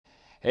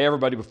Hey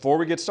everybody, before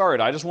we get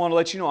started, I just want to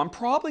let you know I'm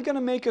probably going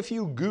to make a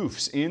few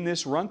goofs in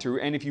this run through,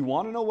 and if you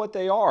want to know what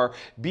they are,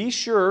 be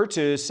sure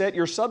to set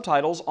your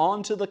subtitles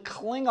onto the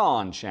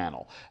Klingon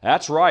channel.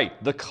 That's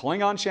right, the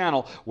Klingon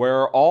channel,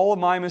 where all of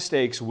my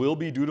mistakes will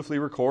be dutifully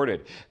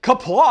recorded.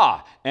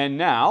 Kapla! And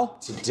now,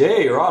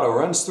 today Rahdo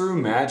runs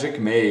through Magic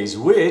Maze,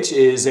 which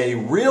is a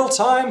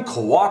real-time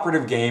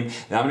cooperative game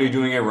that I'm going to be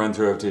doing a run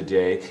through of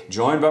today,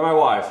 joined by my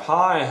wife.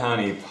 Hi,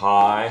 honey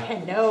pie.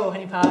 Hello,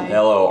 honey pie.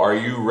 Hello, are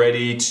you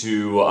ready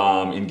to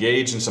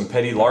engage in some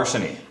petty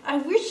larceny? I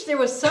wish there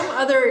was some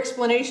other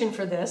explanation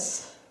for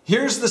this.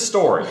 Here's the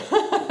story.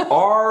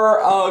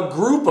 Our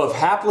group of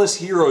hapless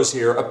heroes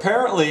here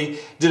apparently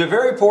did a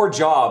very poor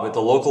job at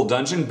the local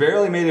dungeon,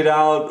 barely made it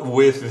out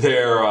with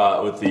their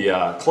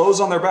the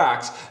clothes on their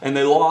backs, and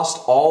they lost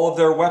all of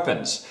their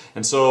weapons.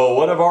 And so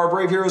what have our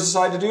brave heroes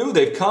decided to do?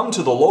 They've come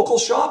to the local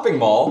shopping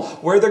mall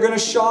where they're going to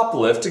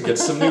shoplift to get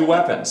some new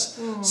weapons.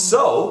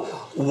 So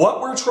what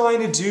we're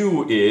trying to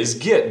do is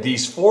get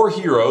these four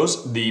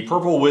heroes, the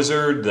purple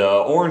wizard, the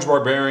orange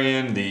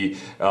barbarian, the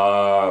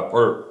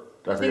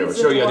I forget what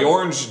show you. The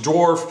orange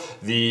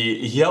dwarf, the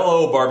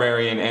yellow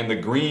barbarian, and the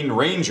green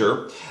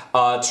ranger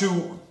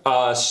to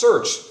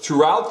search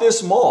throughout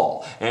this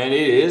mall. And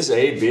it is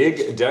a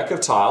big deck of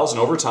tiles, and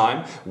over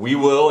time we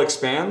will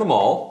expand the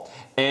mall,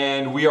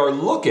 and we are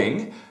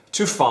looking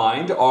to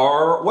find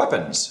our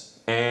weapons.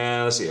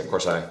 And let's see, of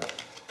course I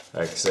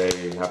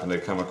say happen to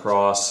come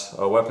across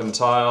a weapon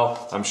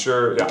tile. I'm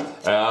sure,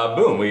 yeah.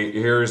 Boom,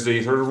 here's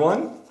the third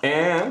one,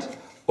 and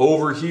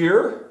over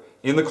here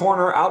in the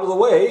corner, out of the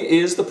way,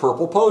 is the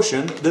purple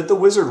potion that the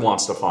wizard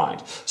wants to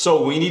find.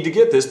 So we need to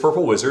get this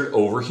purple wizard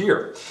over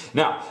here.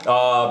 Now,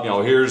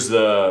 here's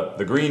the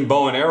green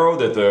bow and arrow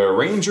that the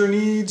ranger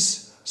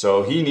needs.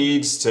 So he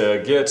needs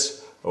to get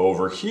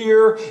over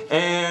here.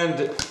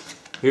 And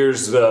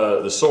here's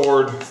the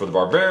sword for the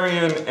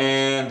barbarian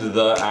and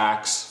the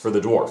axe for the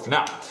dwarf.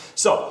 Now,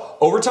 so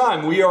over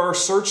time we are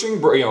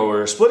searching,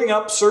 we're splitting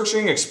up,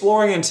 searching,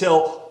 exploring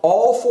until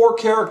all four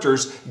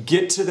characters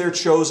get to their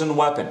chosen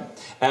weapon.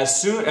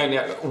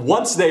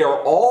 Once they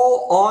are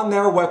all on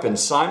their weapon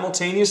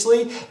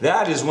simultaneously,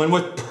 that is when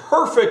with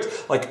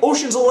perfect, like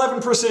Ocean's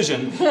 11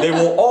 precision, they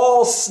will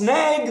all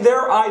snag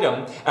their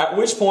item, at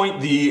which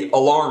point the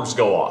alarms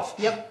go off.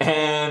 Yep.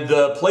 And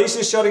the place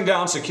is shutting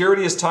down,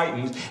 security is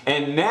tightened,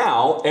 and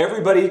now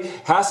everybody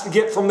has to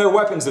get from their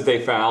weapons that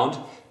they found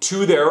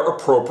to their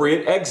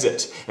appropriate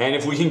exit. And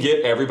if we can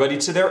get everybody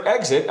to their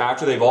exit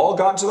after they've all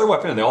gotten to their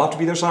weapon, and they all have to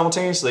be there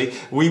simultaneously,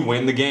 we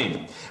win the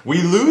game.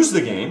 We lose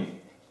the game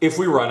if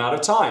we run out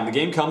of time. The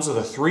game comes with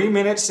a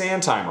 3-minute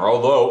sand timer,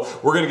 although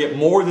we're going to get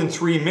more than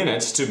 3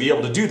 minutes to be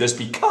able to do this,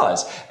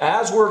 because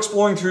as we're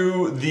exploring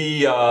through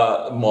the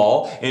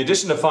mall, in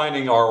addition to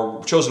finding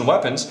our chosen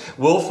weapons,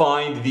 we'll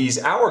find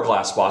these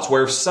hourglass spots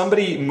where if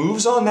somebody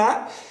moves on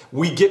that,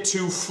 we get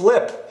to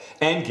flip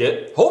and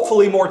get,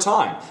 hopefully, more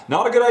time.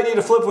 Not a good idea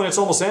to flip when it's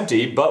almost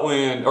empty, but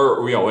when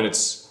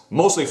it's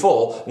mostly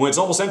full. When it's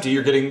almost empty,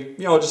 you're getting,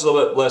 just a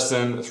little bit less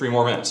than 3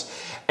 more minutes.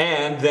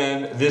 And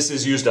then this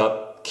is used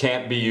up,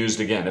 can't be used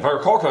again. If I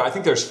recall, I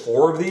think there's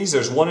 4 of these.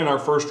 There's one in our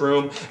first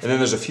room, and then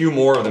there's a few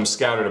more of them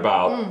scattered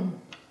about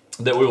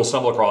that we will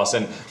stumble across,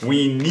 and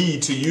we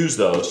need to use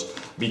those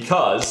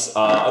because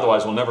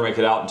otherwise we'll never make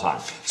it out in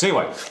time. So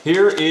anyway,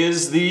 here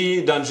is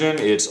the dungeon.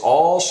 It's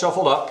all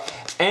shuffled up.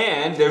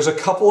 And there's a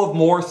couple of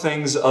more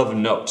things of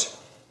note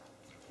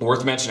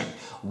worth mentioning.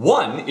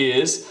 One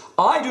is,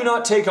 I do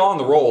not take on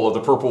the role of the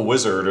purple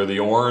wizard or the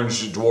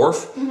orange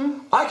dwarf.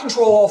 I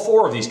control all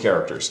 4 of these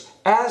characters,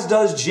 as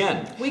does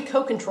Jen. We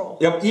co-control.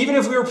 Yep, even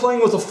if we were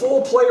playing with a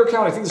full player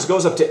count, I think this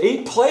goes up to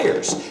 8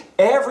 players,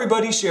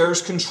 everybody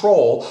shares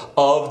control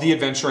of the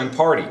adventuring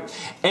party.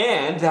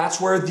 And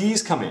that's where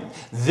these come in.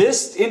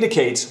 This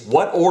indicates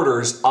what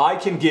orders I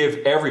can give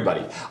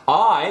everybody.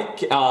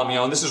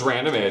 And this is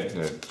random. I'm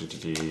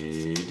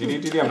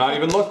not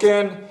even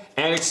looking.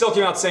 And it still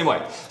came out the same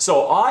way.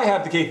 So I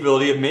have the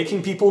capability of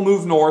making people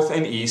move north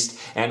and east,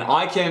 and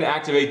I can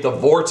activate the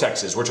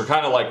vortexes, which are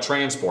kind of like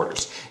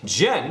transporters.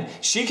 Jen,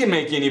 she can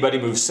make anybody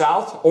move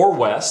south or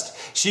west.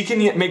 She can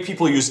make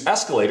people use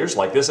escalators,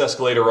 like this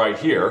escalator right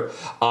here.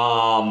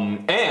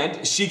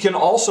 And she can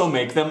also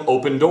make them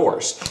open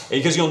doors.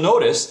 Because you'll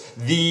notice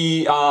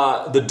the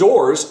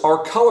doors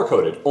are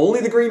color-coded.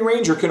 Only the Green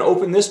Ranger can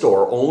open this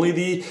door. Only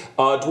the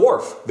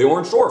the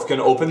orange dwarf,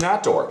 can open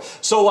that door.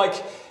 So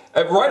like,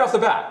 right off the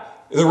bat,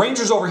 the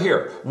ranger's over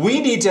here.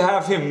 We need to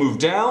have him move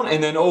down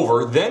and then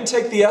over, then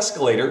take the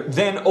escalator,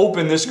 then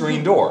open this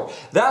green door.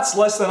 That's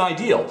less than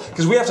ideal,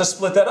 because we have to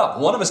split that up.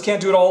 One of us can't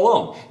do it all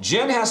alone.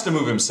 Jen has to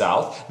move him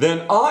south,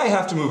 then I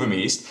have to move him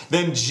east,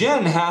 then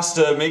Jen has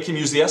to make him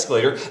use the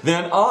escalator,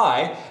 then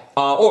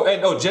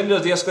Jen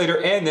does the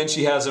escalator and then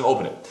she has him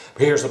open it.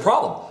 But here's the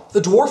problem.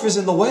 the dwarf is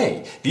in the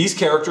way. These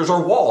characters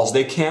are walls.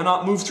 They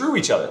cannot move through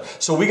each other.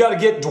 So we got to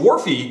get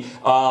Dwarfy,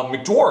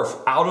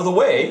 McDwarf, out of the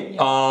way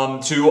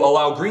to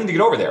allow Green to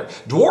get over there.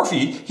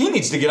 Dwarfy, he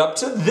needs to get up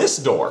to this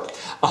door.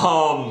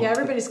 Yeah,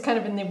 everybody's kind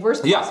of in the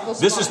worst possible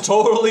spot. This is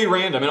totally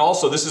random. And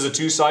also, this is a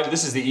two-sided.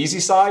 This is the easy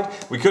side.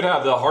 We could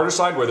have the harder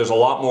side where there's a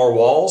lot more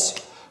walls.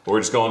 We're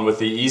just going with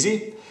the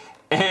easy.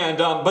 And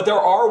but there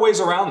are ways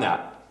around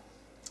that.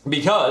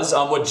 Because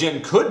what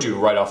Jen could do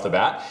right off the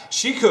bat,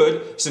 she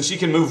could, since she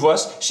can move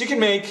west, she can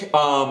make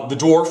the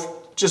dwarf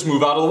just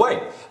move out of the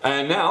way.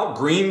 And now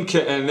Green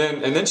can,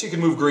 and then she can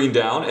move Green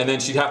down, and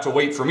then she'd have to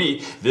wait for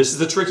me. This is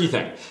the tricky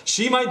thing.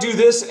 She might do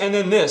this, and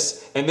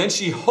then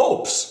she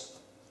hopes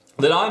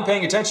that I'm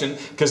paying attention,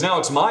 because now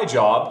it's my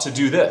job to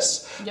do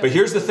this. Yep. But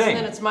here's the thing. And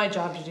then it's my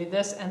job to do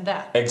this and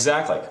that.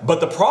 Exactly. But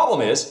the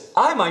problem is,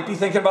 I might be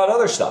thinking about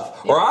other stuff.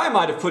 Yep. Or I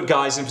might have put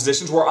guys in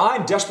positions where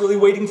I'm desperately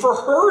waiting for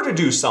her to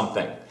do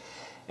something.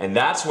 And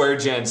that's where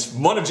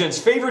one of Jen's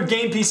favorite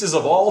game pieces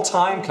of all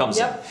time comes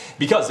in.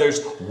 Because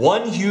there's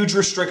one huge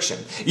restriction.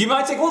 You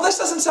might think, well, this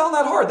doesn't sound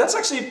that hard. That's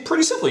actually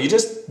pretty simple. You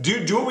just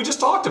do what we just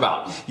talked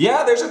about.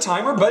 Yeah, there's a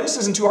timer, but this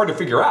isn't too hard to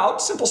figure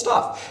out. Simple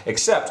stuff.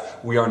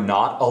 Except we are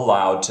not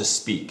allowed to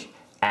speak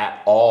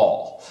at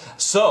all.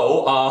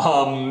 So,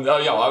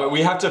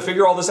 we have to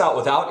figure all this out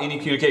without any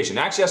communication.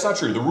 Actually, that's not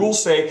true. The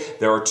rules say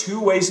there are two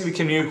ways that we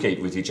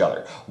communicate with each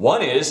other.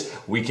 One is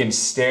we can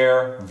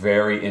stare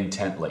very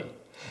intently.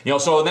 You know,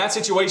 so in that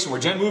situation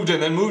where Jen moved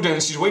in,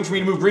 and she's waiting for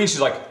me to move Green, she's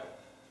like,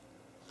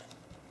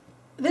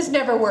 this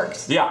never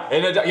works. Yeah,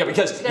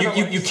 because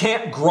you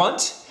can't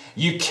grunt,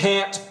 you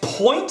can't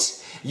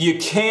point, you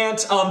can't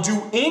do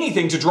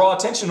anything to draw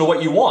attention to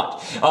what you want.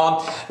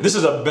 This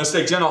is a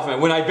mistake Jen often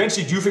makes. When I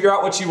eventually do figure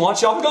out what she wants,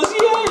 she often goes,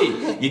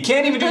 yay! You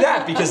can't even do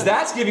that, because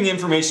that's giving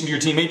information to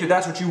your teammate that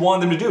that's what you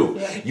want them to do.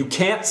 Yeah. You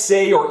can't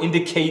say or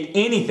indicate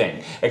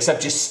anything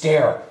except just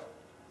stare.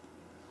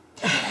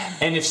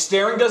 And if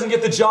staring doesn't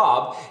get the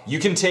job, you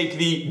can take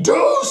the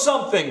do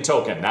something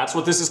token. That's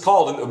what this is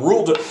called in the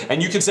rule.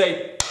 And you can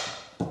say,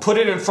 put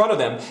it in front of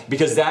them,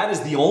 because that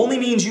is the only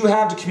means you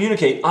have to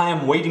communicate. I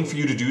am waiting for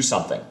you to do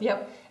something.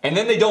 Yep. And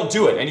then they don't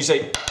do it. And you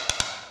say,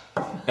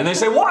 and they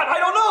say, what? I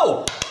don't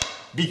know.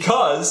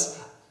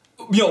 Because,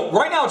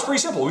 right now it's pretty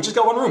simple. We just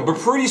got one room. But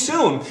pretty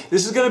soon,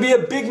 this is going to be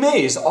a big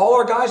maze. All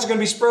our guys are going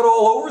to be spread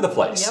all over the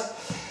place.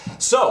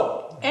 Yep.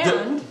 So.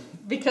 And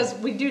because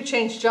we do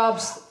change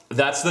jobs.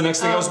 That's the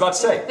next thing I was about to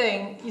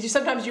say.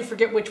 Sometimes you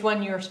forget which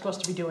one you're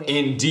supposed to be doing.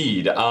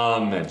 Indeed.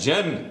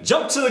 Jen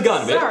jumped to the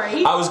gun a bit.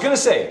 Sorry. I was going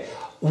to say,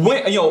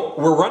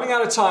 we're running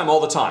out of time all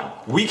the time.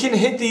 We can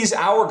hit these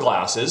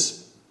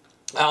hourglasses,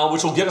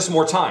 which will get us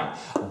more time,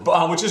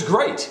 which is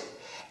great.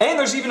 And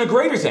there's even a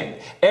greater thing.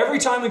 Every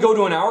time we go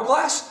to an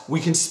hourglass, we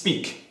can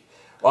speak.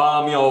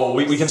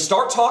 We can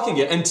start talking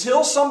it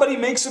until somebody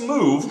makes a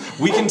move.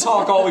 We can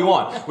talk all we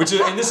want,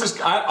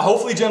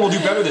 hopefully Jen will do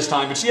better this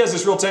time. But she has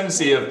this real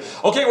tendency of,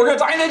 okay, we're gonna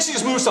talk, and then she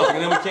just moves something,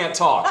 and then we can't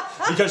talk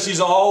because she's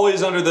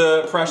always under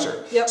the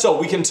pressure. Yep. So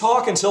we can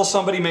talk until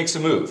somebody makes a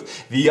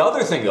move. The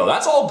other thing, though,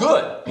 that's all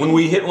good when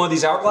we hit one of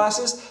these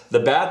hourglasses. The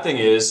bad thing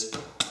is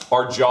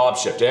our job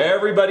shift.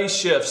 Everybody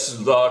shifts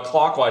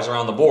clockwise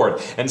around the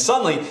board, and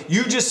suddenly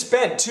you just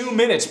spent 2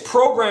 minutes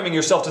programming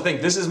yourself to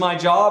think this is my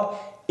job.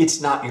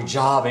 It's not your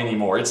job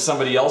anymore. It's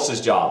somebody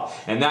else's job.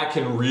 And that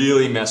can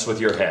really mess with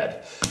your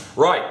head.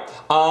 Right.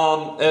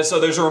 And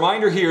so there's a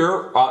reminder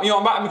here.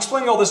 I'm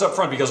explaining all this up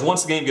front because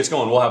once the game gets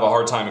going, we'll have a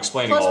hard time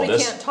explaining all this. Plus,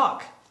 we can't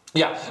talk.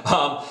 Yeah.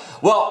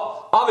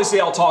 Well,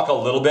 obviously, I'll talk a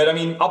little bit. I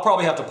mean, I'll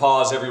probably have to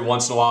pause every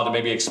once in a while to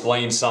maybe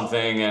explain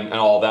something and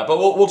all that. But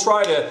we'll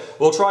try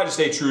to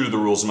stay true to the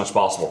rules as much as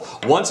possible.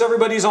 Once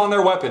everybody's on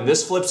their weapon,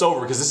 this flips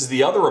over because this is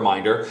the other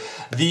reminder.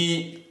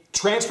 The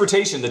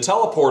transportation, the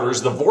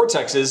teleporters, the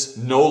vortexes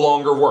no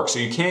longer work, so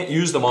you can't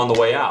use them on the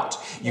way out.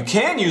 You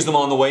can use them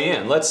on the way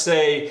in. Let's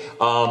say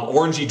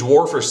Orangey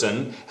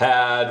Dwarferson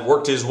had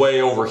worked his way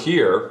over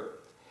here,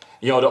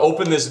 to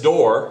open this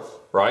door,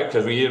 right?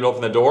 Because we needed to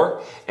open the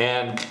door,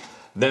 and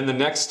then the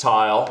next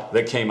tile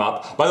that came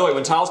up. By the way,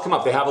 when tiles come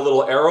up, they have a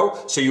little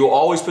arrow, so you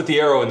always put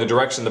the arrow in the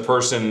direction the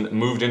person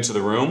moved into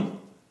the room,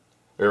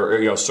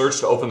 or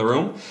searched to open the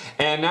room.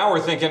 And now we're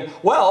thinking,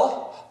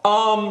 well,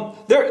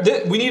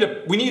 we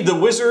need the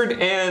wizard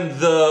and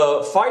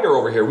the fighter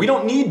over here. We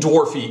don't need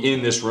Dwarfy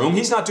in this room.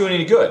 He's not doing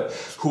any good.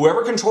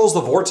 Whoever controls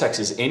the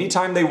vortexes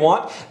anytime they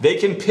want, they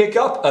can pick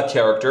up a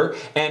character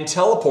and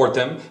teleport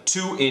them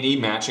to any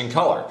matching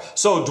color.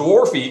 So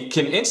Dwarfy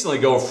can instantly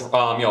go,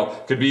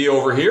 could be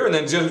over here and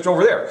then just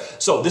over there.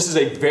 So this is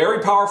a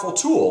very powerful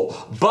tool,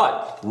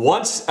 but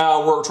once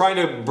we're trying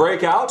to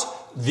break out,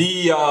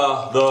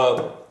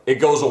 it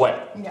goes away.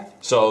 Yeah.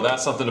 So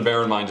that's something to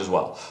bear in mind as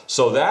well.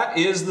 So that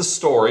is the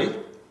story.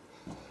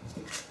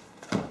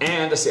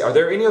 And let's see, are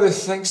there any other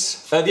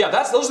things? Yeah,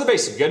 those are the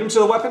basics. Get them to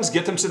the weapons,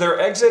 get them to their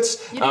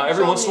exits.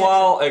 Every once in a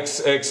while,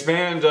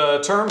 expand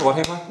turn. What,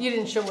 Hank? You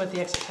didn't show what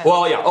the exit had.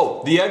 Well, yeah.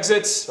 Oh, the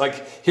exits.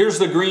 Like, here's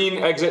the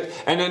green exit.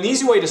 And an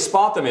easy way to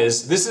spot them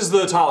is, this is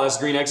the tile, that's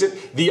the green exit.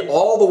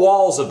 All the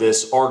walls of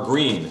this are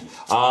green.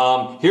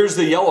 Here's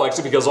the yellow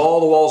exit because all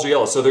the walls are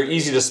yellow. So they're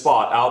easy to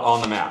spot out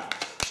on the map.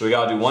 So we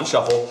gotta do one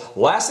shuffle.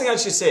 Last thing I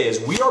should say is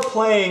we are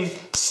playing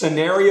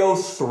scenario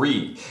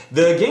 3.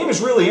 The game is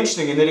really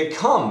interesting in that it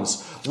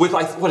comes with,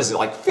 what is it,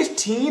 like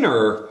 15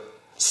 or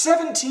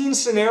 17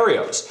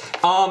 scenarios.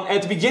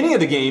 At the beginning of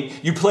the game,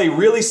 you play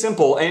really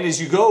simple, and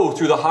as you go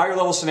through the higher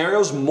level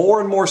scenarios, more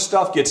and more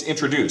stuff gets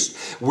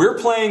introduced. We're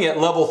playing at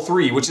level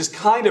 3, which is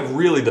kind of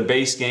really the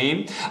base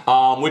game,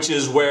 which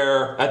is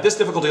where, at this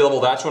difficulty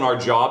level, that's when our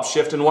jobs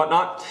shift and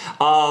whatnot.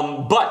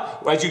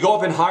 But as you go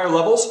up in higher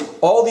levels,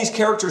 all these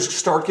characters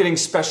start getting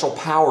special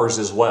powers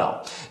as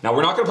well. Now,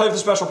 we're not going to play with the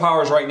special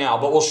powers right now,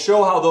 but we'll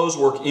show how those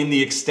work in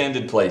the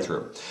extended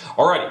playthrough.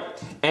 Alrighty,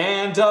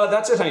 and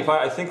that's it, Honey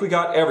Pie. I think we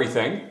got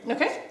everything.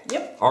 Okay,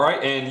 yep. All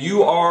right, and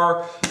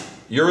you're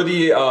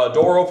the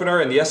door opener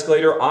and the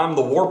escalator. I'm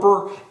the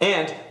warper.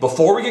 And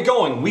before we get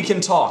going, we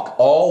can talk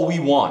all we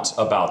want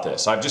about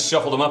this. I've just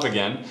shuffled them up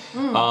again.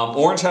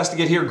 Orange has to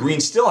get here. Green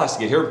still has to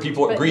get here.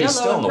 Green is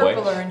still in the way.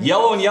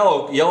 Yellow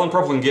and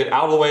purple can get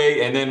out of the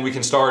way, and then we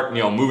can start,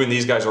 moving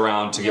these guys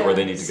around to get where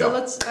they need to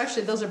go. So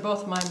actually, those are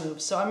both my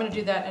moves. So I'm going to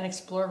do that and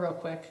explore real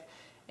quick.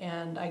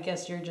 And I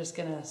guess you're just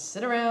going to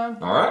sit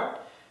around. All right.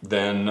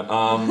 Then,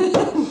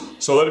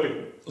 so let it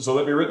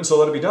be written, so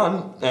let it be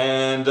done.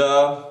 And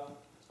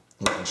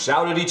we can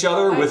shout at each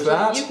other with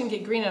that. You can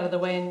get green out of the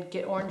way and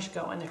get orange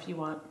going if you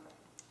want.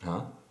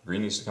 Huh?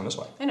 Green needs to come this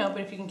way. I know, but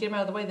if you can get him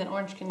out of the way, then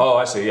orange can... Oh,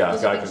 I see, yeah.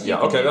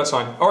 Okay, that's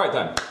fine. All right,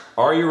 then.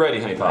 Are you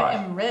ready, Honey Pie? I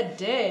am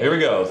ready. Here we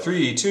go.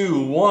 3,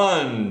 2,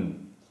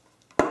 1.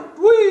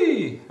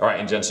 Whee! All right,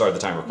 and Jen started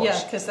the timer, of course.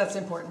 Yeah, because that's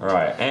important. All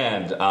right,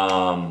 and...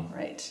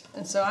 Right,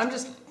 and so I'm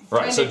just...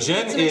 Right, so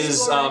Jen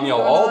is,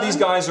 all these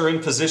guys are in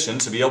position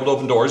to be able to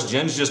open doors.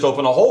 Jen's just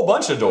opened a whole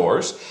bunch of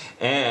doors,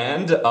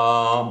 and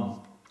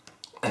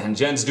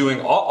Jen's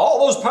doing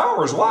all those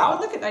powers. Wow.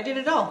 Oh, look, I did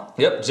it all.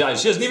 Yep, she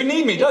doesn't even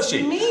need me, does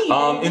she? Me.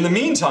 In the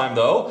meantime,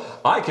 though,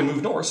 I can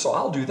move north, so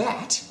I'll do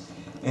that.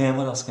 And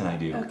what else can I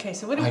do? Okay,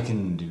 so what do I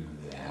can do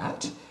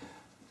that.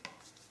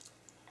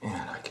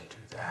 And I can do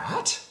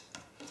that.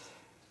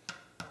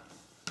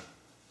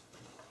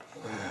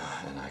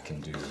 And I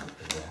can do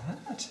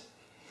that.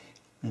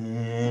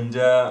 And,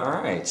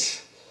 all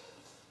right.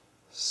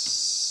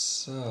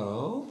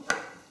 So,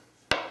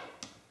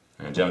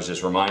 and Jen was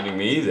just reminding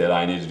me that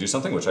I need to do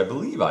something, which I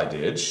believe I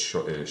did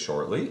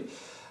shortly.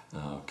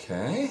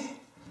 Okay.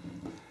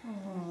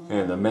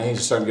 And the maze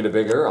is starting to get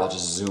bigger. I'll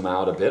just zoom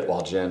out a bit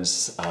while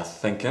Jen's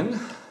thinking.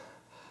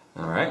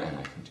 All right, and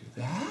I can do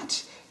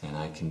that. And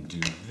I can do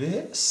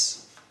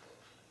this.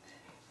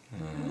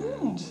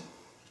 And,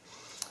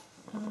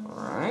 all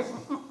right.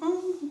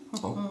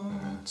 Oh,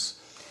 let's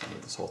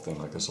get this whole thing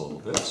like this a little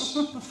bit.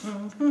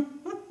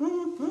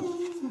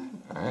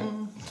 All right.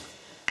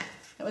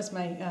 That was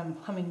my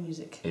humming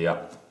music.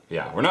 Yep.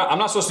 Yeah. I'm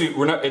not supposed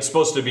to. It's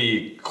supposed to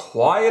be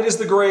quiet as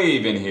the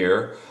grave in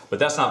here, but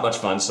that's not much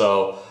fun.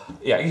 So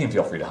yeah, you can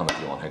feel free to hum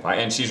if you want.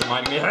 And she's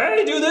reminding me,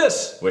 hey, do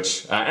this,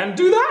 and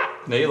do that.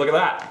 Hey, look at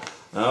that.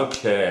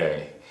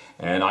 Okay.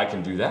 And I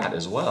can do that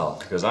as well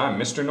because I'm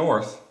Mr.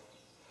 North.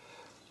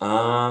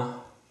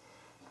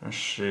 Let's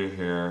see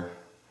here.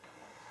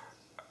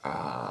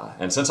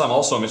 And since I'm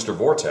also Mr.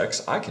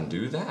 Vortex, I can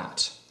do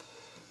that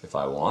if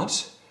I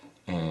want.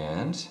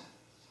 And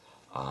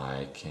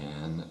I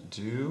can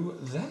do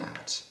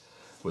that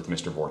with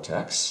Mr.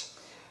 Vortex.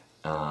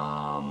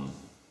 At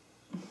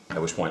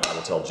which point I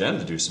will tell Jen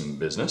to do some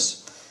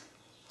business.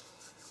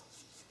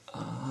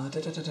 And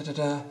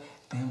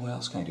what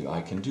else can I do?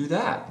 I can do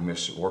that.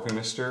 Warping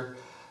Mr.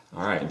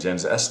 All right,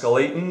 Jen's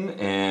escalating,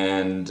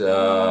 and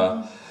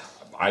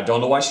I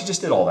don't know why she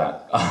just did all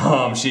that.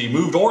 She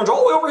moved orange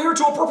all the way over here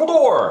to a purple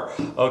door.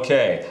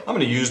 Okay, I'm going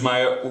to use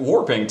my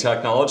warping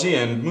technology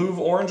and move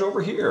orange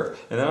over here,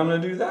 and then I'm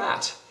going to do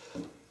that.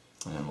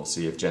 And we'll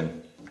see if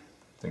Jen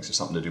thinks there's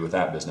something to do with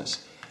that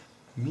business.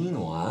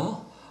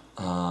 Meanwhile,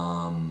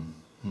 oh,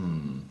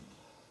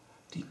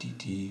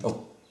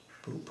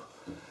 boop.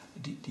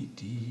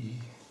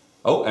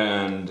 Oh,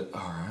 and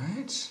all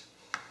right.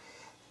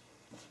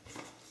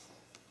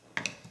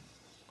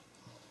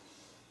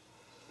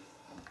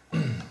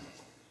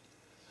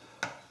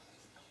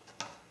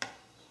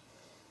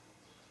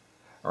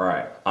 All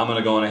right, I'm going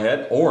to go on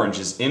ahead. Orange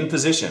is in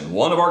position.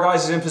 One of our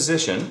guys is in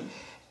position.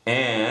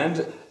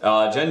 And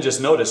Jen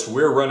just noticed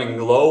we're running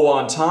low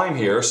on time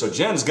here, so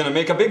Jen's going to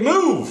make a big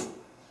move.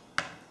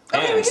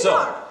 Okay,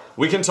 and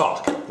we can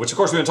talk, which of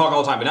course we've been talking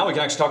all the time, but now we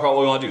can actually talk about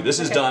what we want to do. This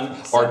is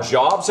done. So our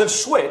jobs have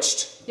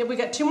switched. Yeah, we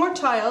got 2 more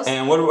tiles.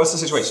 And what's the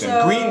situation?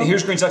 So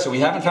here's Green's exit. We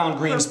haven't found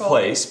Green's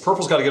place.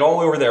 Purple's got to get all the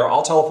way over there.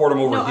 I'll teleport him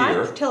over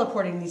here. I'm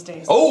teleporting these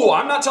days. Oh,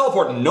 I'm not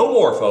teleporting no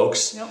more,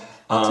 folks. Nope.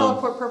 I'll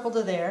teleport purple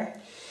to there.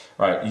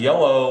 All right,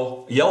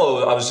 yellow,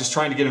 I was just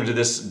trying to get him to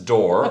this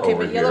door Okay,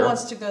 over but here. yellow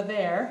wants to go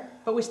there,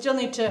 but we still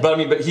need to... But I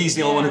mean, but he's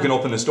the only one who can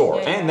open this door,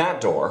 Yeah, and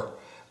that door.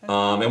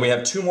 And we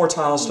have 2 more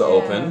tiles to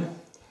open.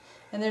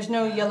 And there's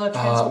no yellow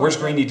transport. Where's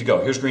green need to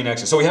go? Here's green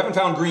exit. So we haven't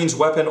found green's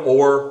weapon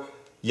or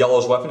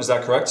yellow's weapon, is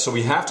that correct? So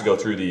we have to go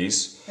through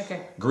these.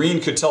 Okay.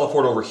 Green could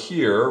teleport over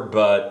here,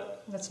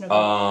 but That's no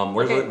good.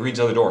 where's green's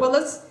other door? Well,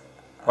 let's...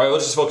 All right,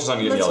 let's just focus on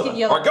getting yellow. Get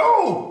yellow. All right,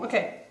 go!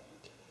 Okay.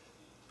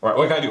 All right,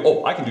 what can I do?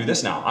 Oh, I can do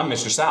this now. I'm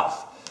Mr.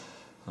 South.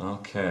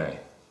 Okay.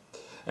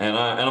 And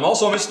I'm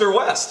also Mr.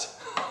 West.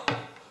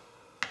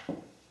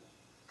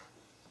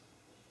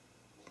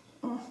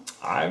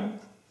 I'm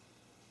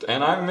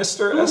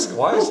Mr. S.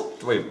 Why is...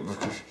 Wait.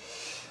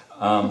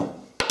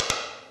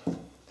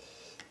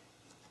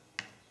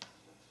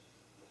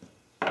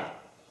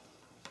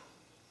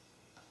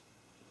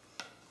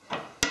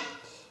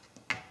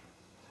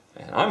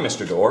 And I'm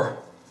Mr. Door.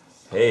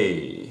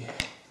 Hey.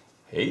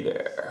 Hey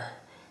there.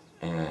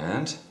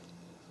 And...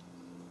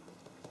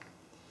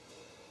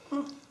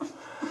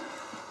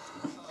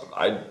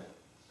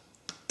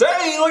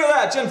 Dang, look at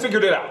that! Jen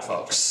figured it out,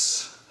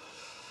 folks.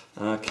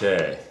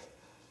 Okay.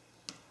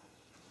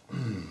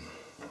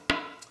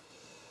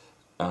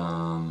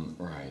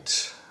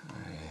 Right.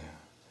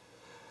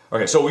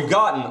 Okay, so we've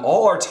gotten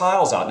all our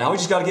tiles out. Now we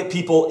just got to get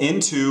people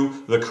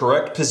into the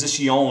correct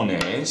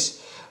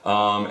posiciones.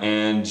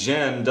 And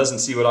Jen doesn't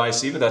see what I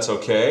see, but that's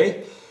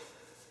okay.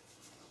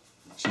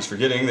 She's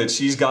forgetting that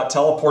she's got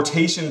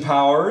teleportation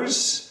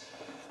powers.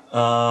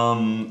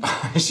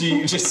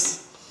 She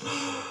just...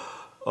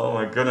 Oh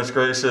my goodness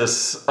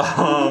gracious.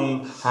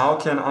 How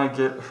can I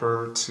get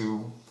her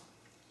to...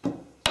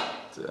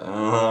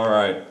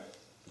 Alright.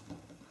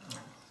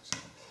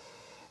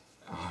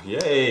 Oh,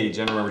 yay,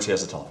 Jen remembered she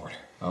has a teleporter.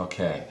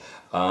 Okay.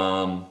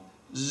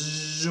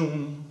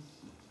 Zoom.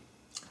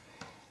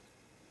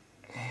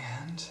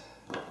 And...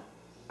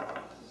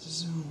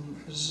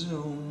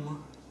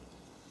 Zoom.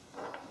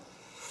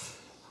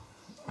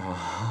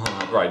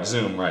 Right,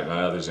 zoom, right,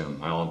 my other zoom,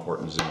 my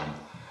all-important zoom.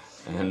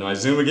 And I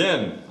zoom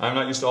again. I'm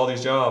not used to all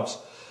these jobs.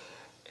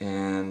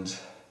 And...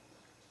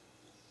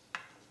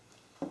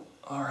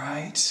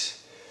 Alright.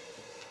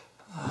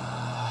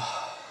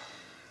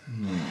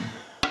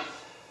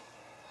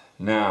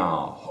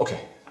 Now,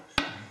 okay.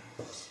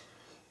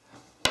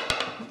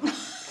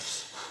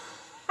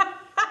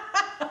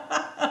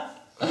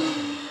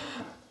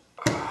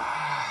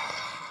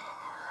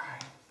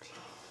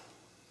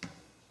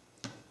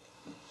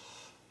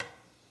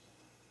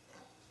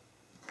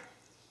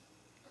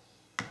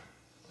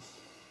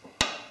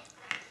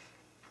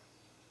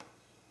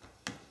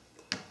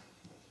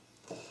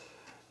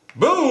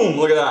 Boom!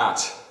 Look at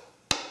that.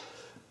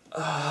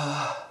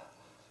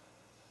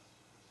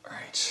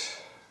 Right.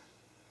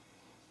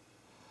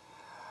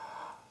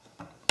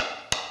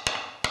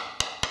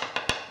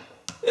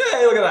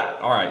 Yay! Look at that.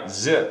 All right.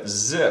 Zip,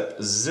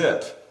 zip,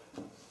 zip.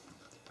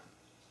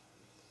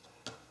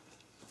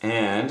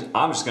 And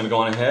I'm just going to go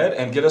on ahead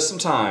and get us some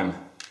time.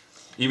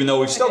 Even though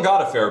we've still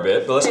got a fair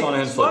bit, but let's go on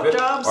ahead and flip it.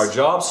 Jobs. Our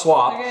job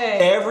swap. Okay.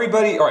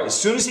 Everybody, all right, as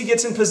soon as he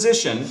gets in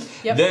position,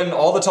 then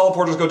all the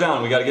teleporters go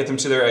down. We got to get them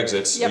to their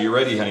exits. Are you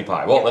ready, honey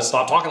pie? Well, let's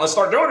stop talking. Let's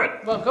start doing it.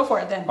 Well, go for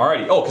it then.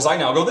 Alrighty. Oh, because I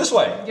now go this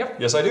way. Yep.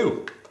 Yes, I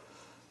do.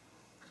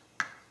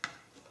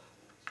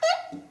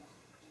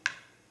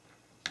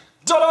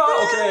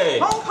 Ta-da! Okay.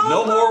 Honk, honk,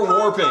 No more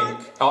honk,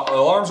 warping.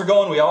 Alarms are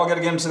going. We all got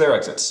to get them to their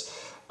exits.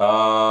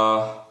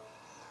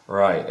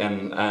 Right.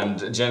 And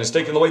Jen is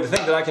taking away the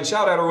thing that I can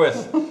shout at her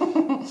with.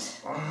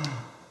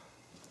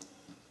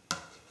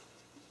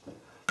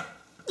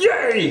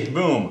 Yay!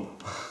 Boom.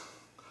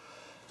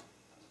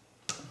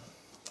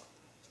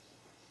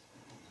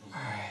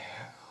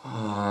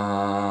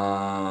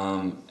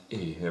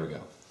 There we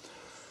go.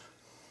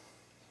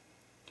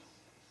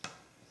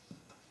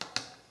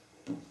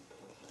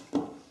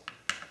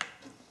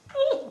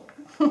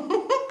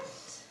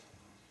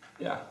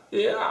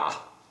 Yeah.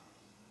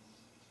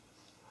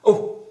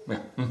 Oh, yeah.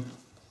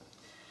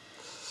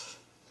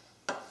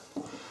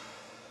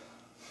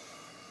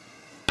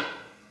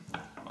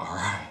 All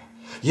right.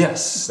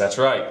 Yes, that's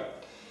right.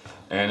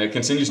 And it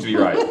continues to be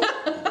right.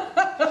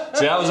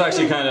 See, that was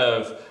actually kind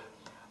of,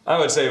 I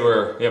would say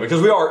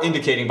because we are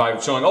indicating by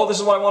showing, oh, this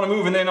is what I want to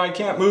move, and then I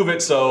can't move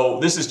it, so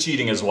this is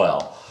cheating as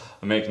well.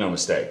 Make no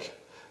mistake.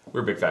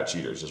 We're big fat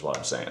cheaters is what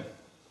I'm saying.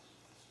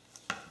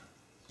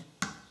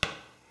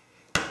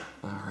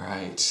 All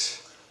right.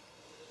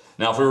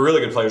 Now, if we were really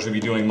good players, we'd be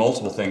doing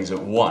multiple things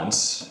at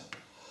once.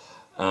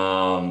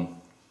 I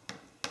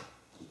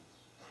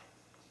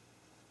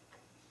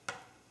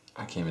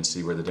can't even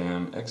see where the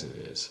damn exit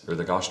is, or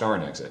the gosh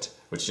darn exit,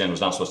 which Jen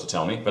was not supposed to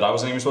tell me, but I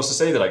wasn't even supposed to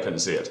say that I couldn't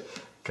see it,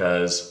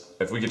 because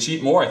if we could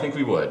cheat more, I think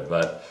we would,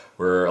 but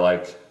we're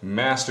like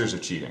masters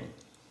of cheating.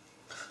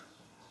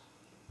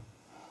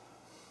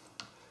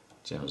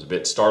 Jen was a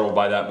bit startled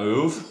by that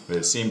move, but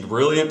it seemed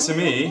brilliant to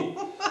me.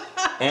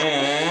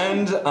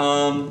 And,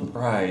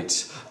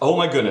 right. Oh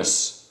my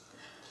goodness.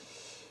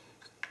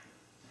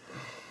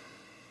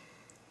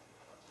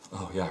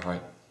 Oh yeah,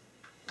 right.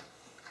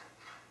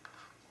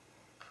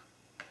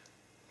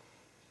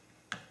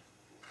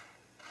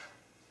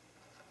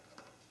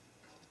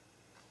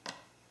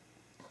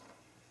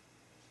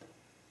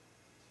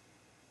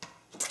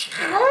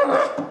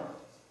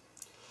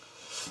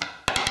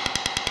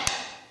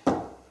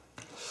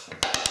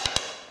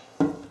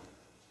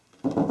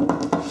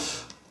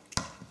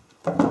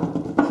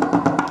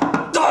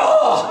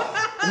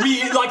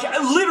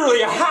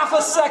 literally a half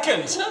a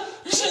second.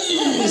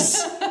 Jeez.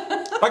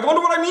 I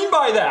wonder what I mean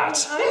by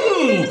that.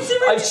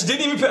 I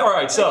didn't even. All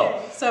right, so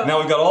now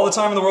we've got all the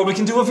time in the world. We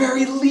can do a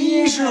very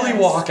leisurely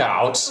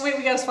walkout. Wait,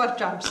 we gotta swap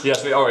jobs.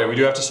 Yes, we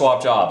do have to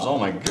swap jobs. Oh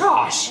my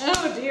gosh.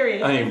 Oh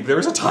dearie. I mean,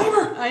 there's a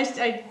timer. I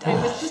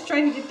was just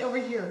trying to get over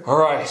here. All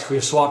right, we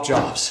have swapped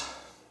jobs.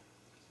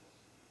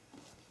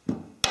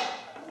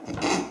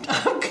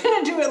 I'm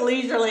gonna do it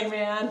leisurely,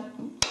 man.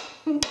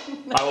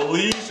 I will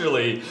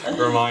leisurely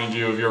remind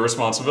you of your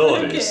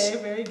responsibilities.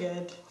 Okay, very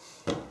good.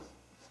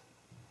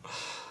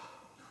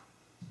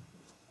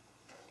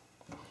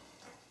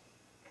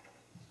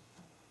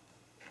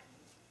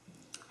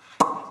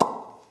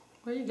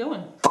 Where are you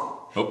going?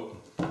 Oh.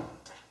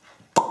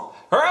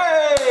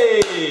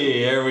 Hooray!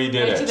 There we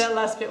did Actually, it. that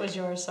last bit was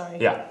yours, sorry.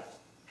 Yeah.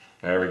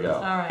 There we go.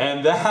 All right.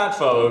 And that,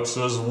 folks,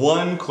 was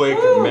one quick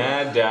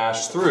mad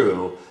dash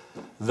through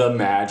the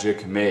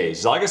Magic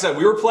Maze. Like I said,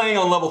 we were playing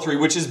on level 3,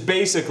 which is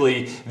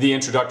basically the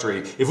introductory.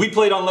 If we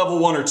played on level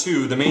 1 or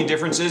 2, the main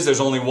difference is there's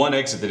only one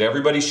exit that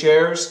everybody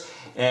shares,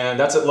 and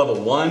that's at level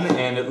 1,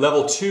 and at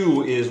level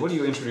 2 is, what do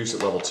you introduce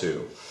at level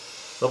 2?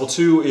 Level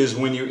 2 is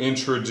when you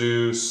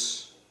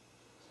introduce,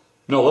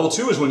 no, level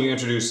 2 is when you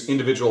introduce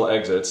individual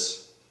exits.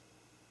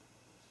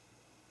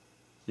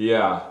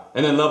 Yeah,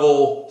 and then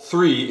level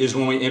 3 is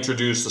when we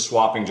introduce the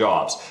swapping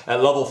jobs.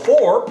 At level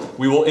 4,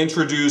 we will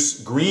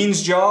introduce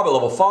green's job. At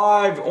level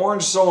 5,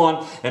 orange, so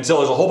on, until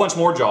there's a whole bunch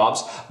more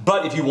jobs.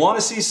 But if you want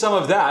to see some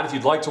of that, if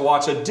you'd like to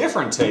watch a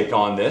different take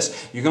on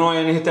this, you can go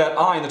ahead and hit that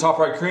I in the top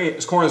right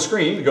corner of the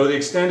screen to go to the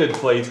extended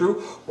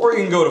playthrough, or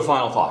you can go to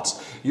Final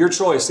Thoughts. Your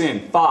choice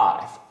in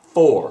 5,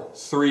 4,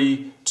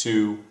 3,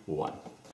 2, 1.